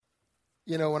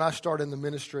You know, when I started in the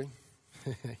ministry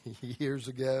years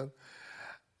ago,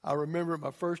 I remember at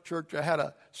my first church I had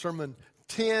a sermon,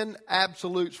 10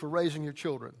 absolutes for raising your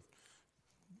children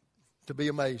to be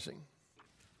amazing.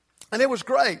 And it was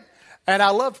great. And I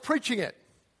loved preaching it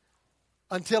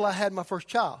until I had my first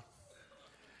child.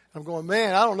 I'm going,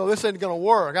 man, I don't know, this ain't going to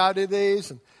work. I did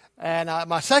these. And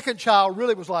my second child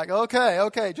really was like, okay,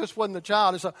 it just wasn't the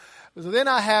child. And so then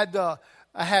I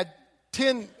had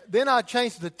 10, then I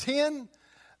changed to 10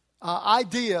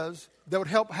 ideas that would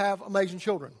help have amazing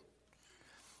children.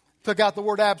 Took out the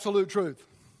word absolute truth.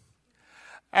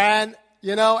 And,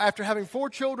 you know, after having 4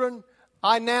 children,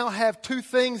 I now have 2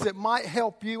 things that might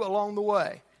help you along the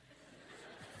way.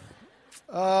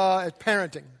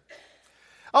 Parenting.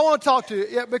 I want to talk to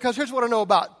you because here's what I know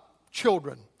about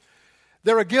children.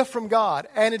 They're a gift from God,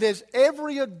 and it is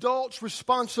every adult's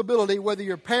responsibility, whether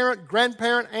you're parent,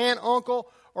 grandparent, aunt, uncle,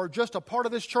 or just a part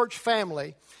of this church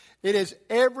family. It is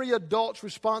every adult's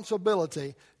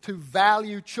responsibility to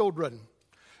value children,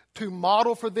 to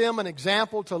model for them an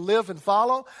example to live and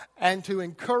follow, and to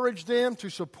encourage them, to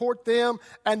support them,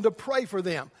 and to pray for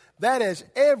them. That is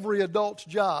every adult's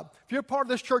job. If you're part of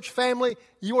this church family,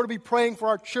 you ought to be praying for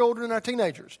our children and our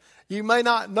teenagers. You may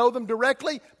not know them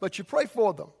directly, but you pray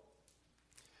for them.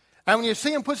 And when you see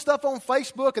them put stuff on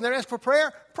Facebook and they're asking for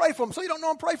prayer, pray for them. So you don't know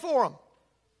them, pray for them.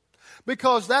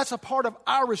 Because that's a part of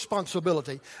our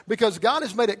responsibility. Because God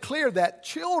has made it clear that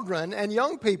children and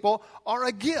young people are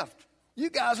a gift. You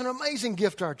guys are an amazing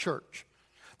gift to our church.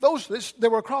 Those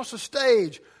that were across the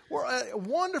stage were a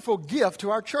wonderful gift to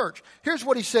our church. Here's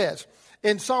what he says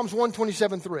in Psalms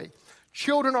 127:3.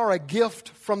 Children are a gift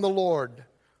from the Lord.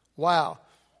 Wow.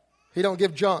 He don't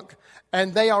give junk.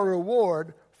 And they are a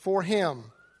reward for him.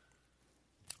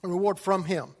 A reward from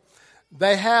him.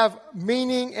 They have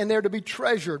meaning and they're to be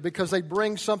treasured because they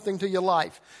bring something to your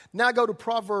life. Now go to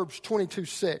Proverbs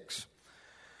 22:6.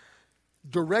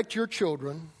 Direct your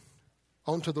children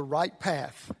onto the right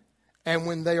path, and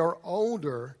when they are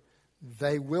older,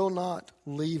 they will not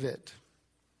leave it.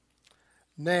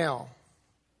 Now,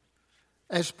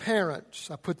 as parents,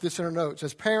 I put this in our notes,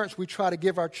 as parents, we try to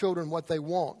give our children what they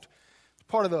want. It's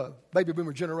part of the baby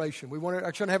boomer generation. We want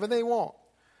our children to have everything they want.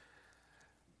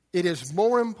 It is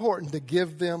more important to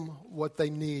give them what they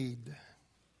need.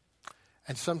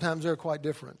 And sometimes they're quite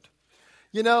different.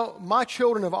 You know, my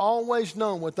children have always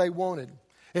known what they wanted.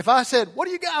 If I said, what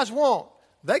do you guys want?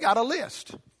 They got a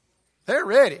list. They're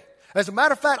ready. As a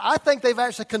matter of fact, I think they've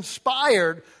actually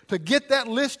conspired to get that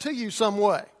list to you some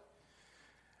way.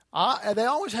 They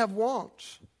always have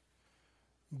wants.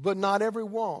 But not every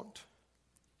want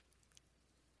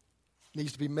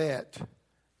needs to be met.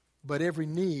 But every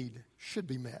need should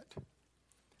be met.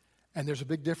 And there's a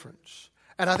big difference.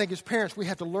 And I think as parents, we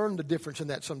have to learn the difference in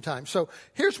that sometimes. So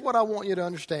here's what I want you to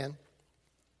understand.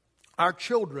 Our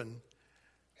children,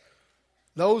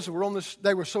 those who were on this,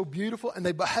 they were so beautiful and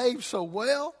they behaved so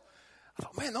well. I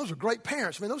thought, man, those are great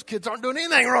parents. Man, those kids aren't doing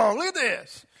anything wrong. Look at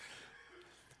this.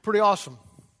 Pretty awesome.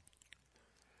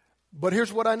 But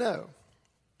here's what I know.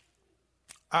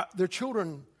 Their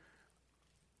children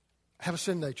have a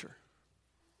sin nature.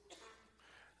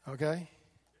 Okay?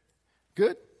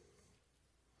 Good?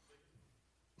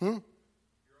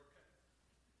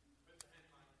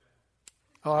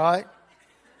 All right.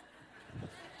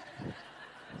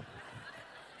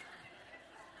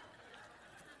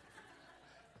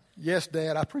 Yes,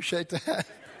 Dad, I appreciate that.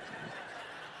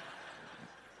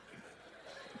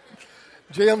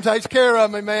 Jim takes care of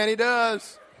me, man. He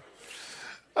does.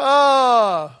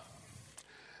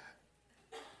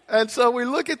 And so we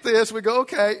look at this, we go,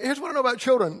 okay, here's what I know about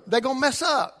children. They're going to mess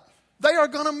up. They are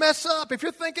going to mess up. If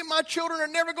you're thinking my children are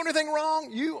never going to do anything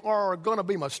wrong, you are going to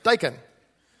be mistaken.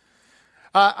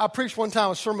 I preached one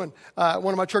time a sermon,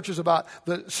 one of my churches, about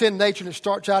the sin nature, and it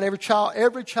starts out every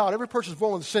person is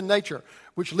born with a sin nature,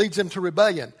 which leads them to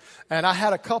rebellion. And I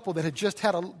had a couple that had just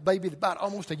had a baby about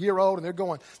almost a year old, and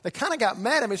they kind of got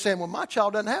mad at me saying, well, my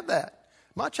child doesn't have that.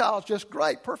 My child's just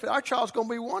great, perfect. Our child's going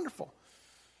to be wonderful.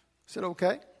 I said,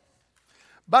 okay.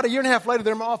 About a year and a half later,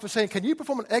 they're in my office saying, can you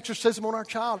perform an exorcism on our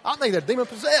child? I think they're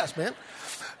demon-possessed, man.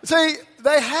 See,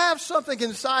 they have something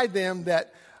inside them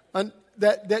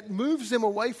that moves them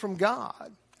away from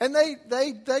God. And they're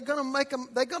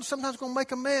sometimes going to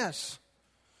make a mess.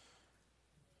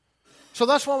 So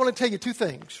that's why I want to tell you 2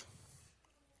 things.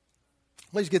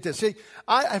 Please get this. See,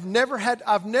 I've never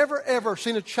ever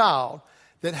seen a child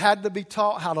that had to be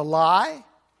taught how to lie,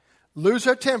 lose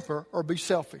their temper, or be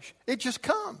selfish. It just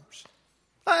comes.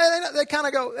 They kind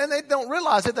of go, and they don't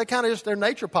realize it. They kind of just, their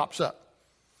nature pops up.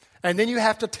 And then you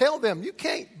have to tell them, you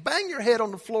can't bang your head on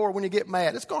the floor when you get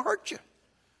mad. It's going to hurt you.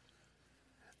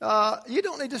 You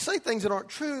don't need to say things that aren't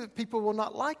true. People will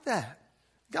not like that.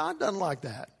 God doesn't like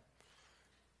that.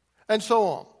 And so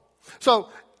on. So,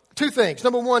 two things.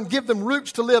 Number one, give them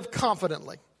roots to live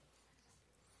confidently.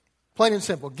 Plain and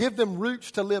simple. Give them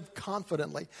roots to live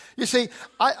confidently. You see,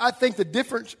 I think the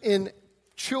difference in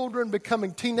children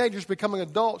becoming teenagers, becoming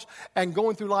adults, and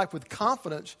going through life with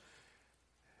confidence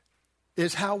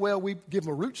is how well we give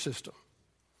them a root system.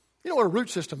 You know what a root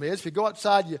system is? If you go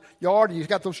outside your yard and you've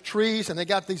got those trees and they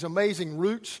got these amazing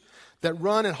roots that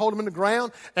run and hold them in the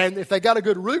ground, and if they got a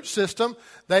good root system,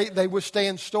 they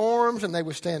withstand storms and they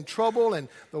withstand trouble in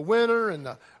the winter and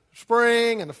the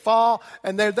spring and the fall,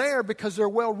 and they're there because they're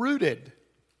well rooted.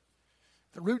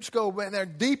 The roots go, they're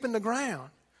deep in the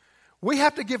ground. We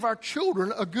have to give our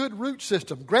children a good root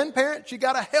system. Grandparents, you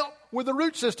got to help with the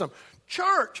root system.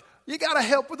 Church, you got to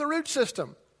help with the root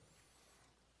system.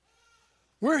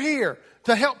 We're here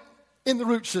to help in the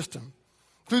root system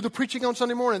through the preaching on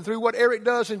Sunday morning, through what Eric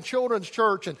does in children's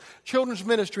church and children's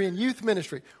ministry and youth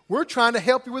ministry. We're trying to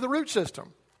help you with the root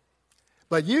system.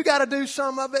 But you got to do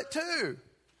some of it too.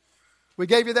 We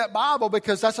gave you that Bible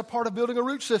because that's a part of building a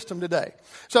root system today.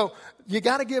 So you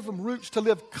got to give them roots to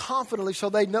live confidently so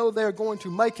they know they're going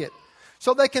to make it.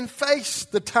 So they can face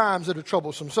the times that are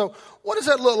troublesome. So what does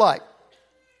that look like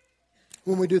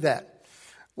when we do that?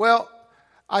 Well,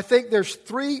 I think there's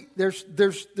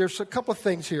a couple of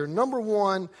things here. Number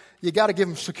one, you got to give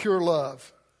them secure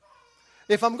love.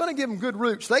 If I'm going to give them good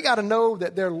roots, they got to know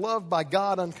that they're loved by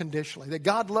God unconditionally. That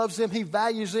God loves them. He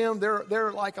values them.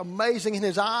 They're like amazing in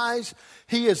His eyes.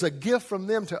 He is a gift from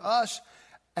them to us.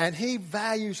 And He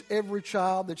values every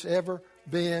child that's ever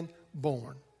been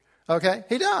born. Okay?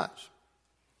 He does.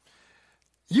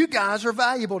 You guys are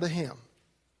valuable to Him.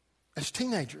 As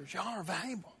teenagers, y'all are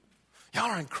valuable.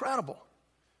 Y'all are incredible.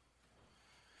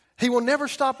 He will never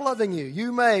stop loving you.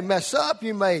 You may mess up.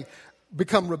 You may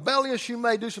become rebellious. You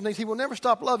may do some things. He will never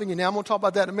stop loving you. Now, I'm going to talk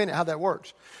about that in a minute, how that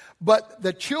works. But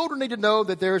the children need to know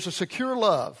that there is a secure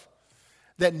love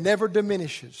that never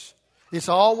diminishes. It's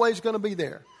always going to be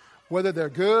there, whether they're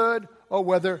good or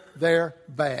whether they're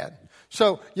bad.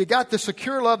 So you got the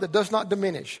secure love that does not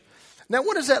diminish. Now,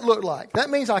 what does that look like? That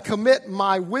means I commit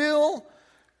my will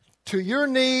to your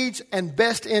needs and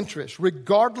best interests,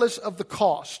 regardless of the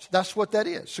cost. That's what that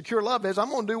is. Secure love is, I'm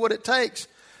going to do what it takes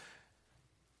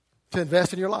to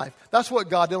invest in your life. That's what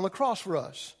God did on the cross for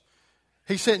us.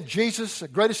 He sent Jesus, the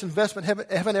greatest investment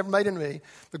heaven ever made in me,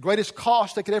 the greatest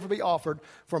cost that could ever be offered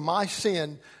for my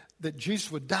sin, that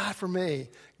Jesus would die for me.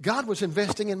 God was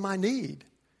investing in my need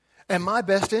and my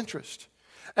best interest.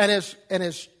 And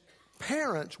as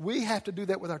parents, we have to do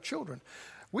that with our children.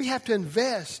 We have to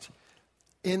invest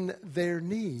in their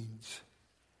needs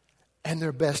and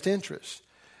their best interests.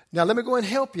 Now, let me go and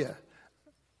help you.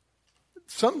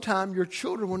 Sometimes your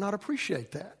children will not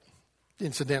appreciate that,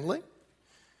 incidentally,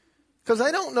 because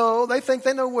they don't know. They think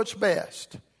they know what's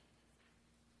best.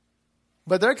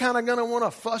 But they're kind of going to want to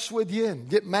fuss with you and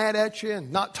get mad at you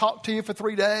and not talk to you for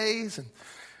 3 days and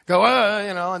go,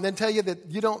 and then tell you that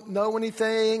you don't know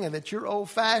anything and that you're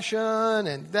old-fashioned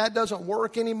and that doesn't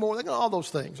work anymore. They're going to all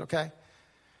those things, okay?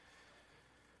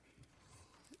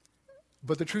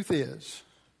 But the truth is,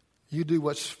 you do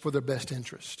what's for their best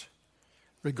interest,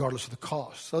 regardless of the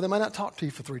cost. So they might not talk to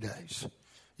you for 3 days.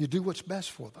 You do what's best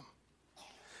for them.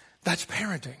 That's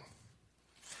parenting.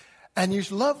 And you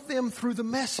love them through the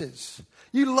messes.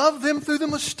 You love them through the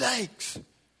mistakes.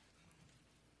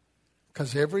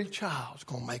 Because every child's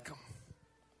going to make them.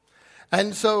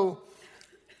 And so,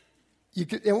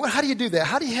 how do you do that?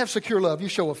 How do you have secure love? You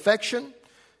show affection.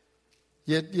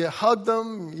 You hug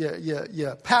them,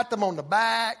 you pat them on the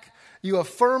back, you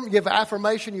give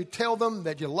affirmation, you tell them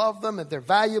that you love them, that they're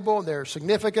valuable, and they're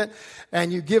significant,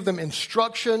 and you give them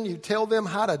instruction, you tell them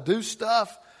how to do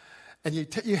stuff, and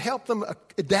you help them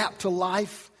adapt to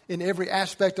life in every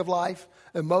aspect of life,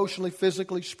 emotionally,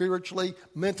 physically, spiritually,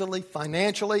 mentally,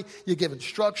 financially. You give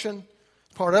instruction,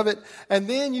 part of it, and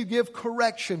then you give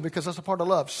correction because that's a part of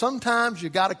love. Sometimes you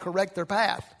got to correct their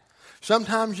path.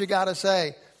 Sometimes you got to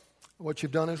say, what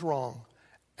you've done is wrong,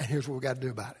 and here's what we've got to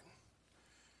do about it.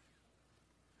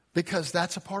 Because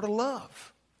that's a part of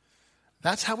love.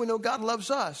 That's how we know God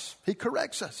loves us. He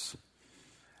corrects us.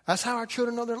 That's how our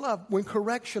children know they're loved, when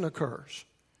correction occurs.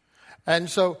 And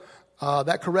so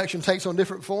that correction takes on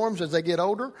different forms as they get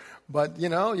older. But, you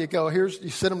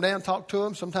sit them down, talk to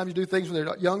them. Sometimes you do things when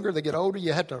they're younger. They get older.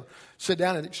 You have to sit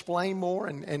down and explain more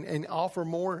and offer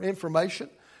more information.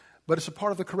 But it's a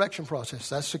part of the correction process.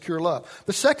 That's secure love.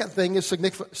 The second thing is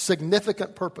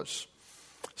significant purpose.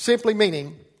 Simply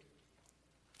meaning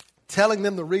telling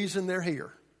them the reason they're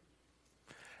here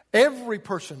Every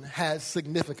person has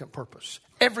significant purpose.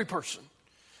 Every person.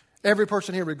 Every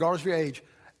person here, regardless of your age,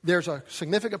 there's a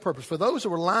significant purpose. For those that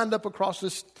were lined up across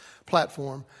this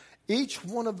platform, each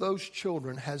one of those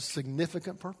children has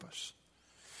significant purpose.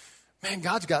 Man,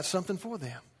 God's got something for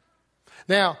them.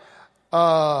 Now,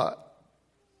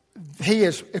 He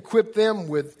has equipped them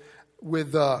with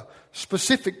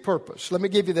specific purpose. Let me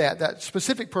give you that. That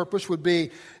specific purpose would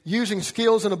be using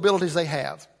skills and abilities they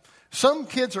have. Some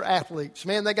kids are athletes.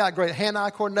 Man, they got great hand-eye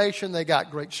coordination. They got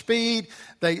great speed.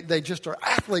 They just are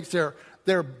athletes.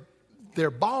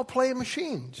 They're ball-playing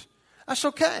machines. That's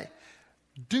okay.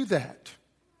 Do that.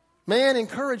 Man,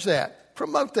 encourage that.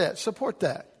 Promote that. Support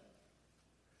that.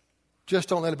 Just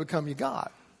don't let it become your God.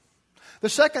 The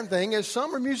second thing is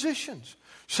some are musicians.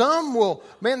 Some will,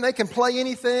 man, they can play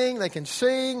anything, they can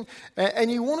sing, and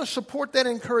you want to support that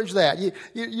and encourage that.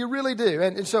 You really do.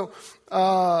 And so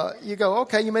you go,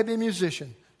 okay, you may be a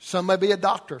musician. Some may be a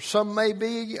doctor. Some may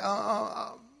be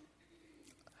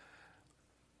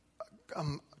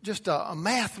just a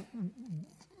math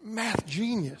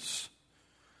genius.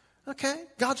 Okay?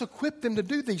 God's equipped them to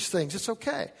do these things. It's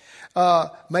okay.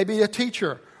 Maybe a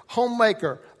teacher,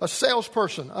 homemaker, a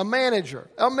salesperson, a manager,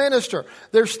 a minister.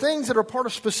 There's things that are part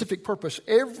of specific purpose.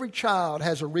 Every child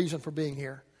has a reason for being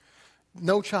here.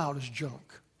 No child is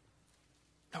junk.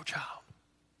 No child.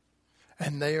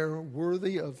 And they are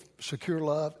worthy of secure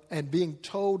love and being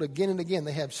told again and again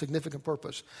they have significant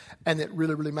purpose. And it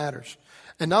really, really matters.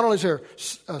 And not only is there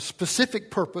a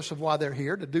specific purpose of why they're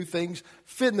here, to do things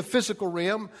fit in the physical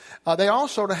realm, they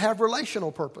also to have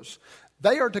relational purpose.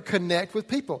 They are to connect with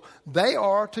people. They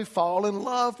are to fall in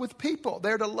love with people.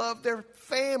 They're to love their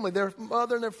family, their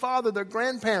mother and their father, their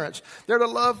grandparents. They're to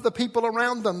love the people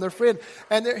around them, their friend.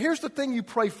 And here's the thing you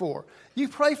pray for. You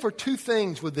pray for two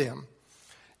things with them.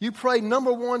 You pray,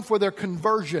 number one, for their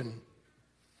conversion.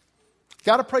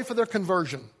 Got to pray for their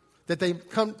conversion, that they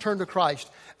turn to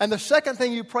Christ. And the second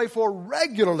thing you pray for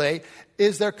regularly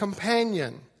is their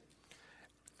companion.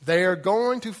 They are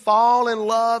going to fall in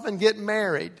love and get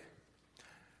married.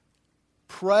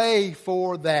 Pray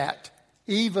for that,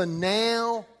 even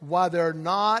now, while they're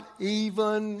not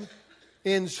even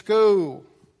in school.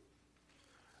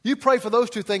 You pray for those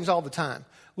two things all the time.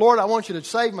 Lord, I want you to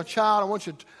save my child. I want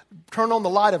you to turn on the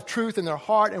light of truth in their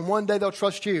heart, and one day they'll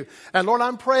trust you. And Lord,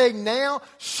 I'm praying now,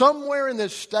 somewhere in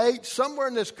this state, somewhere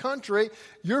in this country,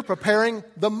 you're preparing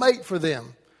the mate for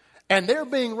them. And they're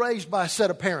being raised by a set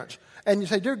of parents. And you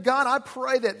say, dear God, I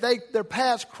pray that their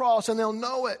paths cross and they'll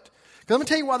know it. Let me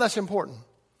tell you why that's important.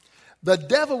 The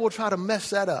devil will try to mess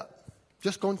that up.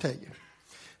 Just going to tell you.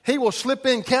 He will slip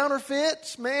in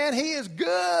counterfeits. Man, he is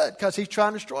good because he's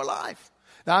trying to destroy life.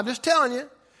 Now, I'm just telling you,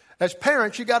 as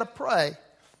parents, you got to pray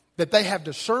that they have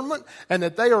discernment and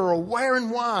that they are aware and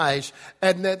wise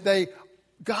and that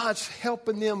God's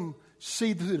helping them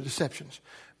see through the deceptions.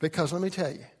 Because let me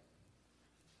tell you,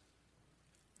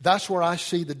 that's where I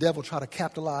see the devil try to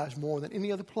capitalize more than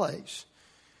any other place,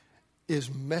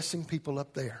 is messing people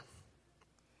up there.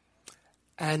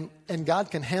 And God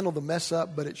can handle the mess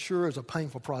up, but it sure is a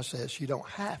painful process you don't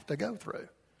have to go through.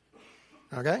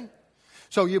 Okay?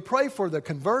 So you pray for their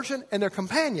conversion and their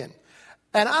companion.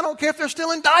 And I don't care if they're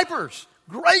still in diapers.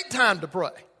 Great time to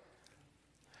pray.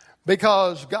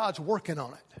 Because God's working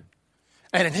on it.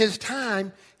 And in His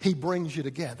time, He brings you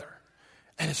together.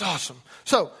 And it's awesome.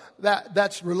 So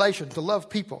that's relation, to love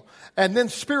people. And then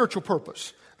spiritual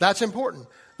purpose. That's important.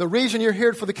 The reason you're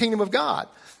here for the kingdom of God.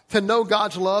 To know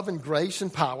God's love and grace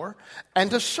and power. And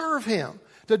to serve Him.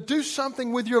 To do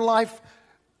something with your life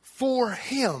for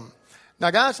Him.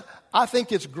 Now, guys, I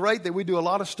think it's great that we do a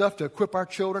lot of stuff to equip our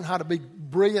children how to be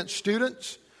brilliant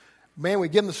students. Man, we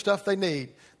give them the stuff they need.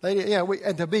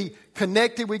 And to be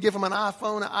connected, we give them an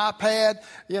iPhone, an iPad.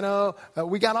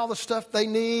 We got all the stuff they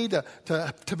need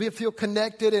to feel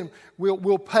connected, and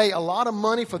we'll pay a lot of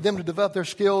money for them to develop their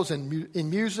skills in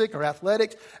music or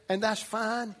athletics, and that's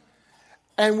fine.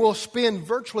 And we'll spend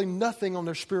virtually nothing on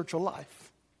their spiritual life.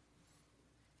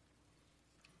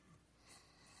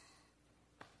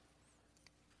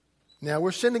 Now,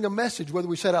 we're sending a message, whether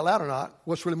we say it out loud or not,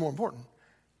 what's really more important.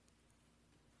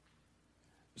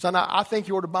 So now, I think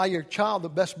you ought to buy your child the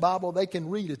best Bible they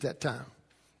can read at that time.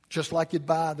 Just like you'd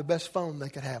buy the best phone they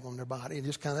could have on their body. And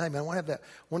just kind of, hey, man, I want to have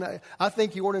that. I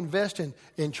think you ought to invest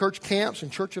in church camps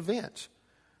and church events.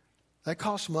 That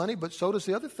costs money, but so does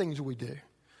the other things we do.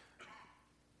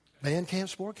 Band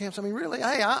camps, sport camps. I mean, really,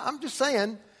 hey, I'm just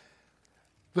saying,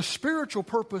 the spiritual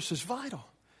purpose is vital.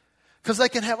 Because they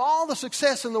can have all the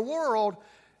success in the world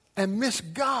and miss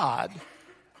God.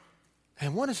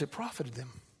 And what has it profited them?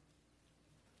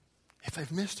 If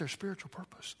they've missed their spiritual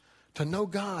purpose. to know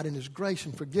God and His grace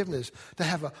and forgiveness, to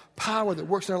have a power that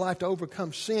works in their life to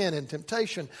overcome sin and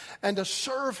temptation, and to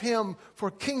serve Him for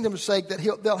kingdom's sake that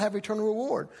they'll have eternal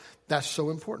reward. That's so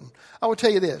important. I will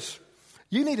tell you this.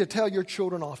 You need to tell your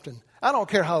children often. I don't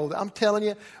care how old. I'm telling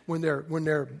you, when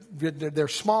they're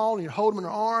small and you hold them in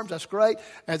your arms, that's great.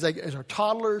 As they're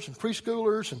toddlers and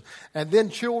preschoolers and then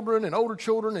children and older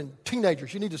children and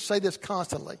teenagers, you need to say this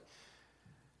constantly.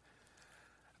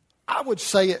 I would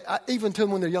say it even to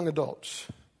them when they're young adults.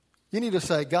 You need to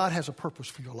say, God has a purpose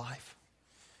for your life.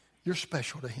 You're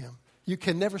special to Him. You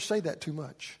can never say that too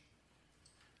much.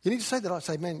 You need to say that. I'd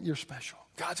say, man, you're special.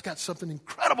 God's got something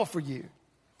incredible for you.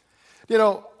 You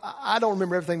know, I don't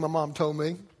remember everything my mom told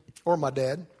me or my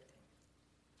dad.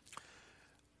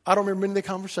 I don't remember many of the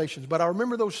conversations, but I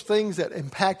remember those things that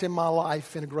impacted my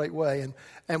life in a great way.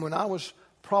 And when I was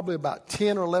probably about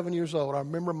 10 or 11 years old, I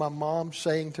remember my mom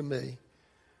saying to me,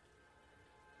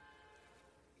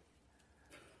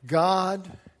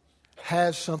 God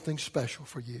has something special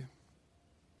for you.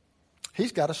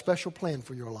 He's got a special plan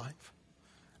for your life.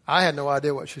 I had no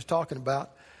idea what she was talking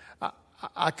about.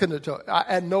 I couldn't have told.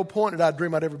 At no point did I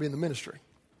dream I'd ever be in the ministry.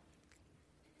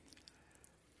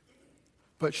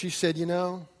 But she said, you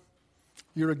know,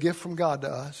 you're a gift from God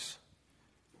to us,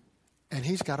 and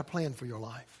He's got a plan for your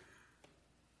life.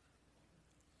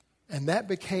 And that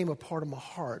became a part of my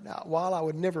heart. Now, while I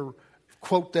would never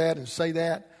quote that and say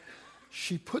that,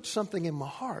 she put something in my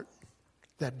heart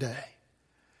that day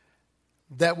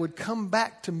that would come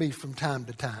back to me from time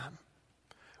to time.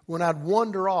 When I'd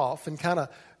wander off and kind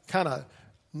of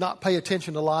not pay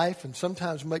attention to life and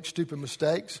sometimes make stupid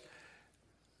mistakes,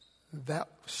 that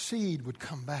seed would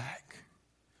come back.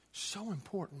 So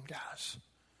important, guys.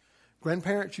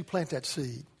 Grandparents, you plant that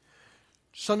seed.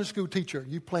 Sunday school teacher,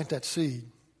 you plant that seed.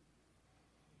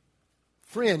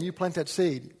 Friend, you plant that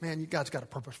seed. Man, God's got a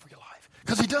purpose for your life.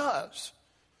 Because He does.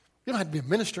 You don't have to be a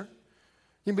minister.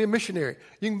 You can be a missionary.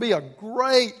 You can be a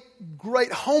great,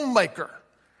 great homemaker.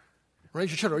 Raise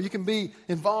your children. Or you can be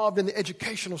involved in the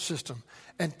educational system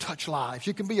and touch lives.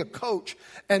 You can be a coach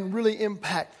and really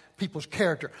impact people's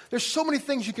character. There's so many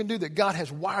things you can do that God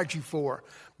has wired you for,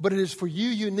 but it is for you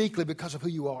uniquely because of who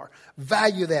you are.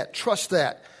 Value that. Trust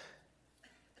that.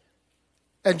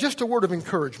 And just a word of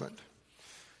encouragement.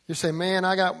 You say, man,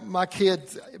 I got my kid.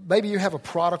 Maybe you have a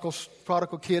prodigal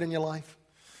kid in your life.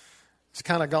 It's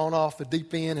kind of gone off the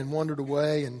deep end and wandered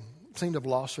away and seemed to have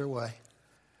lost their way.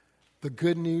 The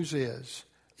good news is,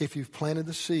 if you've planted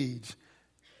the seeds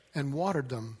and watered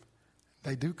them,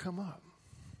 they do come up.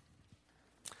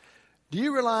 Do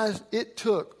you realize it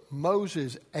took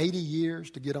Moses 80 years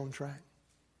to get on track?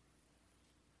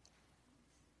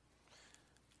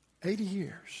 80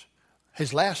 years.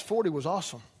 His last 40 was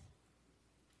awesome.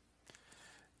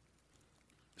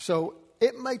 So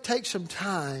it may take some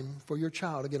time for your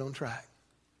child to get on track.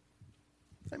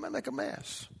 They might make a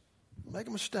mess, make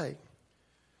a mistake.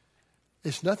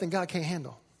 It's nothing God can't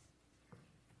handle.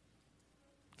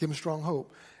 Give them strong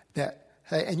hope that,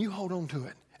 hey, and you hold on to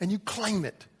it and you claim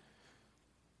it.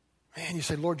 Man, you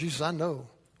say, Lord Jesus, I know.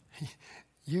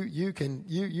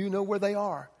 You know where they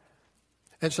are.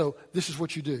 And so this is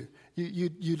what you do. You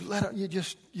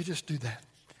just do that.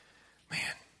 Man.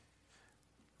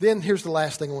 Then here's the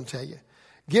last thing I want to tell you.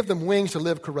 Give them wings to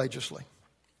live courageously.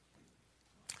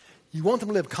 You want them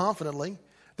to live confidently,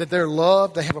 that they're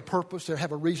loved, they have a purpose, they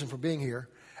have a reason for being here,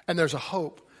 and there's a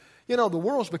hope. You know, the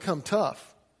world's become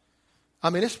tough. I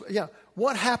mean,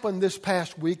 what happened this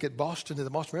past week at Boston, at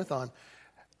the Boston Marathon,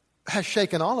 has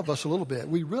shaken all of us a little bit.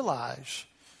 We realize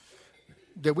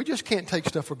that we just can't take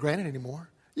stuff for granted anymore.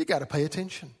 You got to pay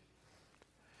attention.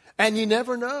 And you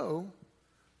never know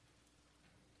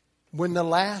when the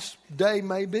last day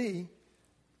may be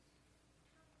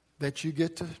that you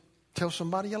get to tell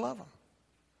somebody you love them.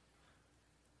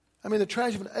 I mean, the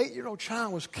tragedy of an 8-year-old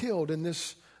child was killed in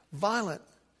this violent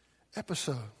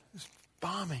episode, this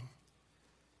bombing.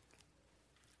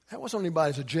 That wasn't on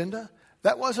anybody's agenda.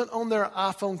 That wasn't on their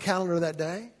iPhone calendar that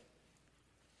day.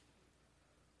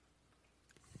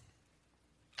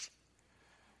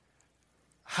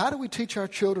 How do we teach our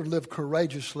children to live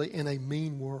courageously in a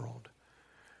mean world?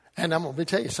 And I'm going to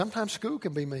tell you, sometimes school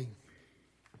can be mean.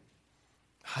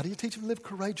 How do you teach them to live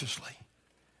courageously?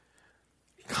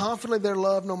 Confidently they're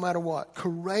loved no matter what.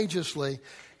 Courageously,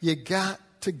 you got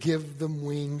to give them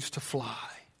wings to fly.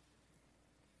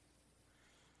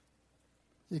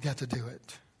 You got to do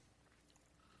it.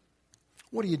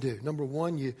 What do? Number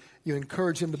one, you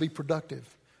encourage them to be productive.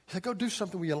 You say, go do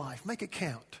something with your life. Make it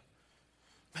count.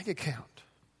 Make it count.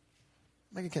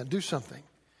 Make it count. Do something.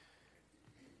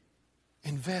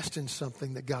 Invest in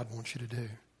something that God wants you to do.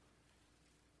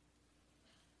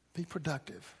 Be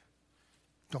productive.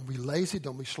 Don't be lazy.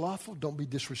 Don't be slothful. Don't be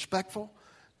disrespectful.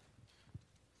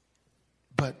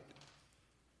 But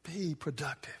be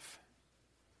productive.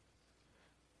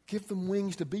 Give them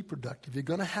wings to be productive. You're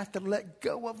going to have to let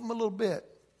go of them a little bit.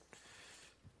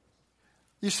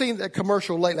 You've seen that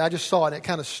commercial lately. I just saw it.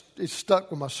 It stuck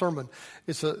with my sermon.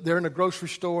 They're in a grocery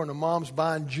store and the mom's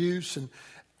buying juice and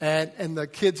the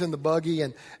kid's in the buggy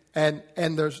and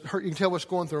there's her, you can tell what's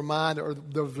going through her mind, or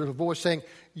there's a voice saying,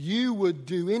 "You would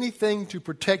do anything to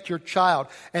protect your child."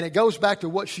 And it goes back to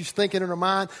what she's thinking in her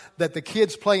mind, that the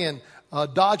kid's playing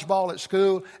dodgeball at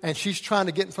school and she's trying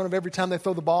to get in front of every time they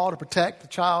throw the ball to protect the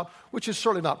child, which is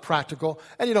certainly not practical,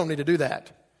 and you don't need to do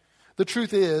that. The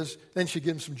truth is, then she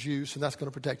gives him some juice, and that's going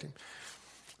to protect him.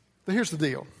 But here's the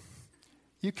deal.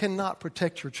 You cannot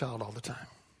protect your child all the time.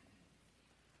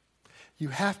 You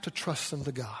have to trust them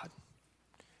to God.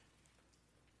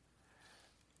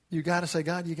 You got to say,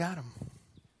 "God, you got them.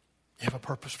 You have a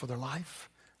purpose for their life.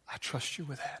 I trust you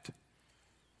with that."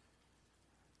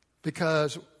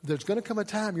 Because there's going to come a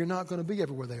time you're not going to be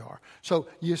everywhere they are. So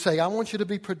you say, "I want you to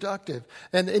be productive."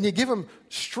 And you give them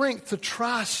strength to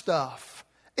try stuff.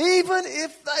 Even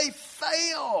if they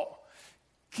fail,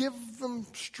 give them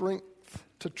strength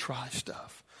to try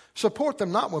stuff. Support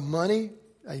them not with money.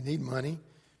 They need money.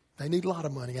 They need a lot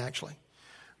of money, actually.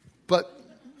 But,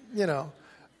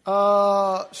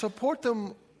 support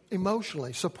them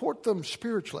emotionally. Support them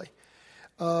spiritually.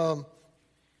 Give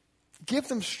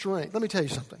them strength. Let me tell you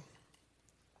something.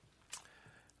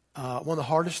 One of the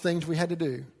hardest things we had to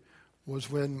do was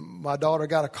when my daughter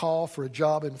got a call for a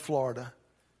job in Florida.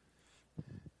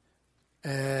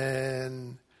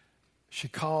 And she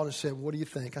called and said, "What do you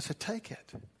think?" I said, "Take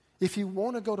it. If you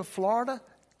want to go to Florida,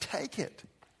 take it."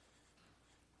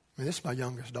 I mean, this is my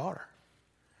youngest daughter.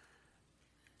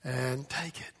 And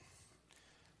take it.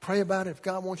 Pray about it. If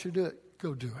God wants you to do it,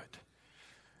 go do it.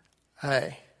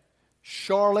 Hey,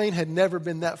 Charlene had never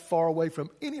been that far away from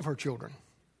any of her children.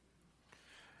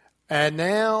 And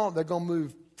now they're going to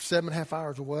move 7.5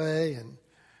 hours away, and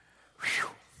whew,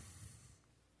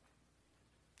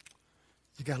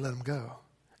 you got to let them go.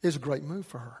 It's a great move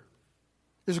for her.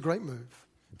 It's a great move.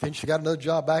 Then she got another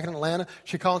job back in Atlanta.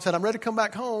 She called and said, "I'm ready to come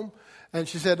back home." And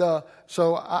she said,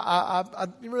 "So I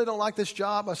really don't like this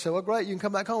job." I said, "Well, great. You can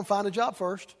come back home, find a job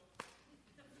first."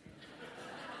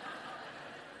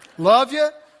 Love you.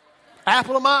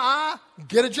 Apple of my eye.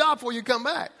 Get a job before you come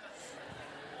back.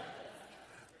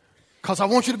 Because I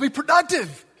want you to be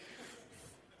productive.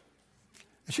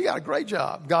 And she got a great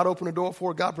job. God opened the door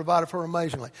for her. God provided for her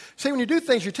amazingly. See, when you do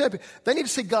things, you tell people, they need to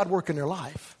see God work in their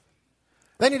life.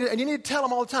 And you need to tell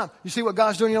them all the time. You see what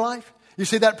God's doing in your life? You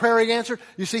see that prayer He answered?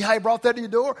 You see how He brought that to your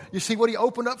door? You see what He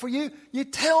opened up for you? You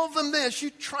tell them this.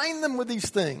 You train them with these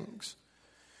things.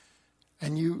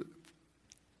 And you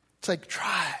say,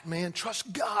 "Try it, man.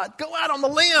 Trust God. Go out on the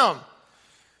limb.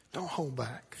 Don't hold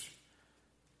back."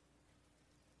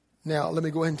 Now, let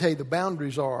me go ahead and tell you the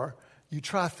boundaries are you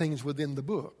try things within the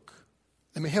book.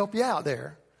 Let me help you out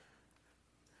there.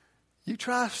 You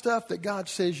try stuff that God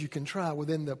says you can try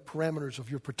within the parameters of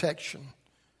your protection.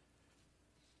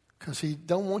 Because He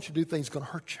don't want you to do things that's going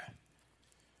to hurt you.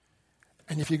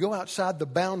 And if you go outside the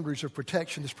boundaries of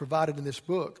protection that's provided in this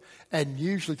book, and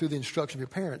usually through the instruction of your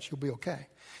parents, you'll be okay.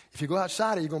 If you go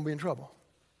outside it, you're going to be in trouble.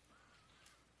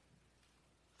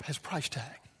 It has a price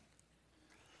tag.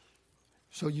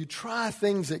 So you try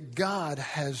things that God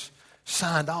has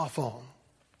signed off on.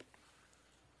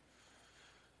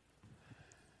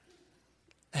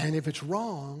 And if it's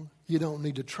wrong, you don't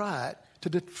need to try it to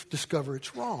discover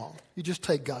it's wrong. You just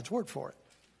take God's word for it.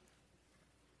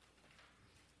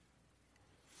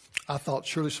 I thought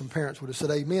surely some parents would have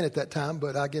said amen at that time,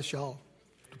 but I guess y'all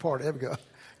departed. There we go.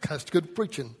 That's good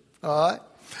preaching. All right.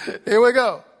 Here we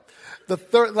go. The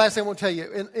last thing I want to tell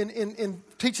you, in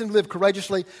teaching them to live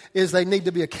courageously, is they need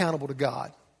to be accountable to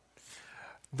God.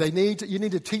 You need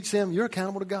to teach them you're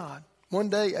accountable to God. One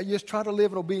day, you just try to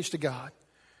live in obedience to God.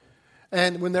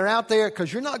 And when they're out there,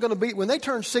 because you're not going to be, when they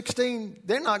turn 16,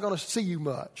 they're not going to see you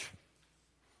much.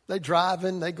 They're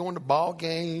driving, they going to ball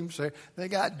games, they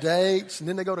got dates, and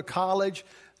then they go to college.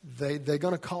 They're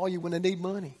going to call you when they need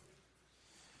money.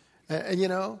 But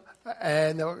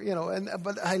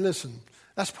hey, listen,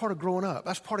 that's part of growing up.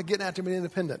 That's part of getting out there and being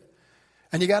independent.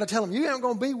 And you got to tell them you ain't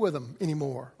going to be with them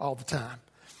anymore all the time.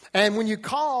 And when you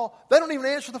call, they don't even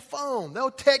answer the phone.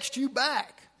 They'll text you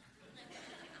back.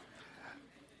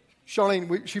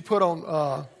 Charlene, she put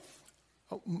on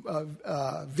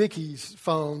Vicky's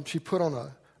phone, she put on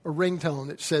a ringtone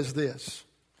that says this.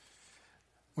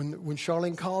 When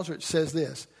Charlene calls her, it says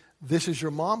this. "This is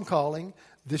your mom calling.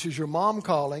 This is your mom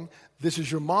calling. This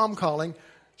is your mom calling.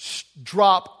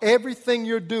 drop everything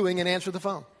you're doing and answer the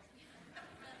phone.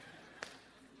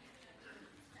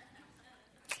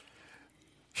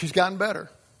 She's gotten better.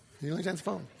 He only answers the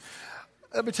phone.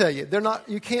 Let me tell you,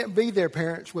 you can't be their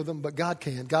parents with them, but God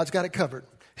can. God's got it covered.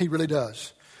 He really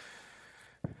does.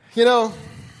 You know,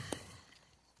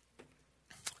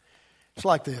 it's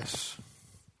like this.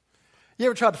 You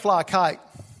ever tried to fly a kite?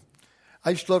 I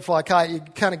used to love to fly a kite. You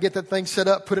kind of get that thing set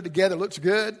up, put it together, it looks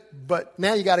good, but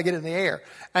now you got to get it in the air.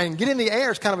 And getting in the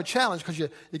air is kind of a challenge because you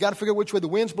got to figure out which way the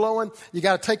wind's blowing. You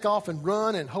got to take off and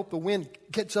run and hope the wind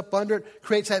gets up under it,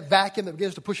 creates that vacuum that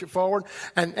begins to push it forward.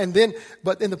 And then,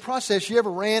 but in the process, you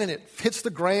ever ran and it hits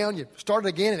the ground, you start it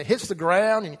again and it hits the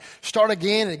ground, and you start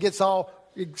again and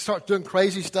you start doing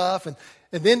crazy stuff. And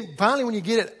then finally, when you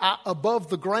get it above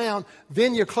the ground,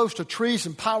 then you're close to trees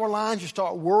and power lines. You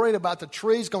start worried about the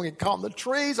trees, going to get caught in the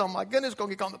trees. Oh my goodness, going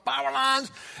to get caught in the power lines.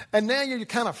 And now you're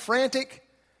kind of frantic.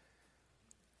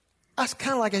 That's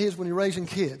kind of like it is when you're raising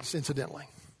kids, incidentally.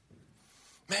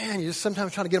 Man, you're just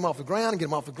sometimes trying to get them off the ground and get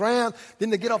them off the ground.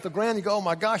 Then they get off the ground, you go, oh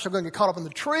my gosh, they're going to get caught up in the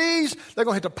trees. They're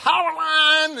going to hit the power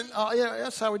line. And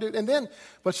that's how we do it.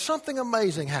 But something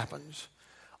amazing happens.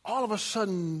 All of a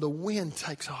sudden, the wind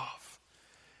takes off.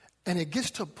 And it gets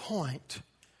to a point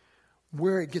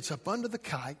where it gets up under the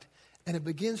kite and it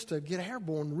begins to get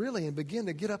airborne really and begin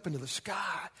to get up into the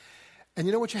sky. And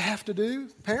you know what you have to do,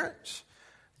 parents?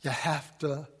 You have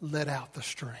to let out the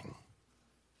string.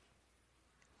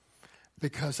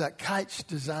 Because that kite's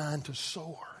designed to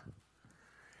soar.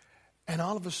 And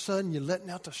all of a sudden you're letting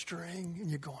out the string and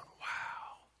you're going,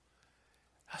 wow,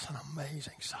 that's an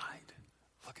amazing sight.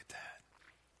 Look at that.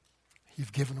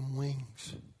 You've given them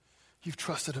wings. You've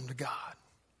trusted them to God.